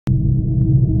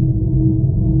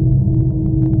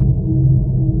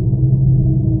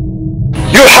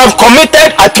have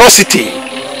committed atrocity,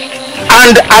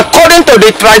 and according to the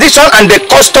tradition and the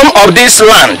custom of this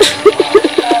land,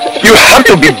 you have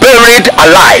to be buried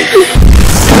alive.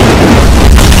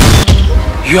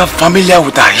 You are familiar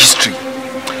with our history,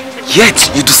 yet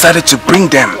you decided to bring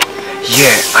them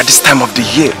here at this time of the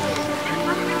year.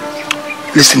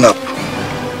 Listen up.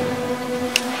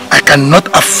 I cannot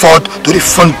afford to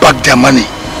refund back their money.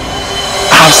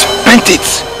 I have spent it.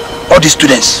 All the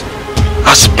students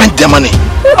have spent their money.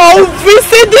 I'll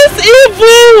visit this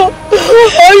evil!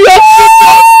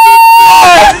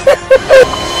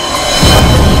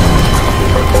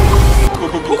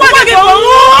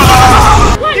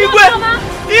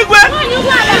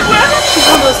 She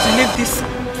wants us to leave this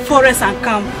forest and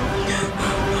camp.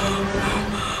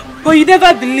 But you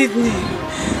never believed me.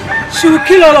 She will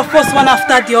kill all of us one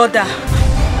after the other.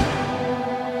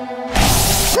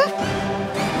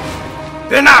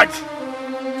 Bernard!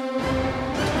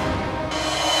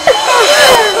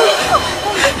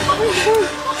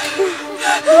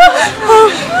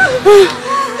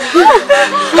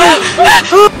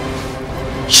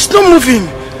 She's not moving.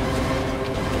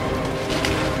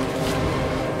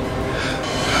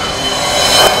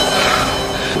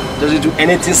 Doesn't do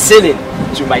anything silly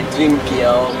to my dream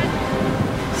girl.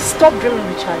 Stop dreaming,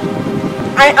 Richard.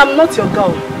 I am not your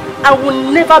girl. I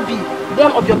will never be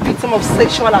one of your victims of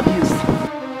sexual abuse.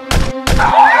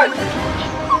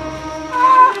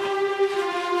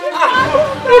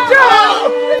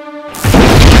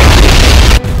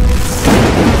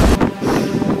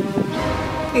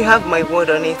 You have my word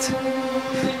on it.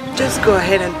 Just go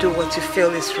ahead and do what you feel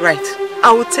is right.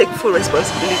 I will take full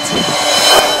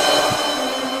responsibility.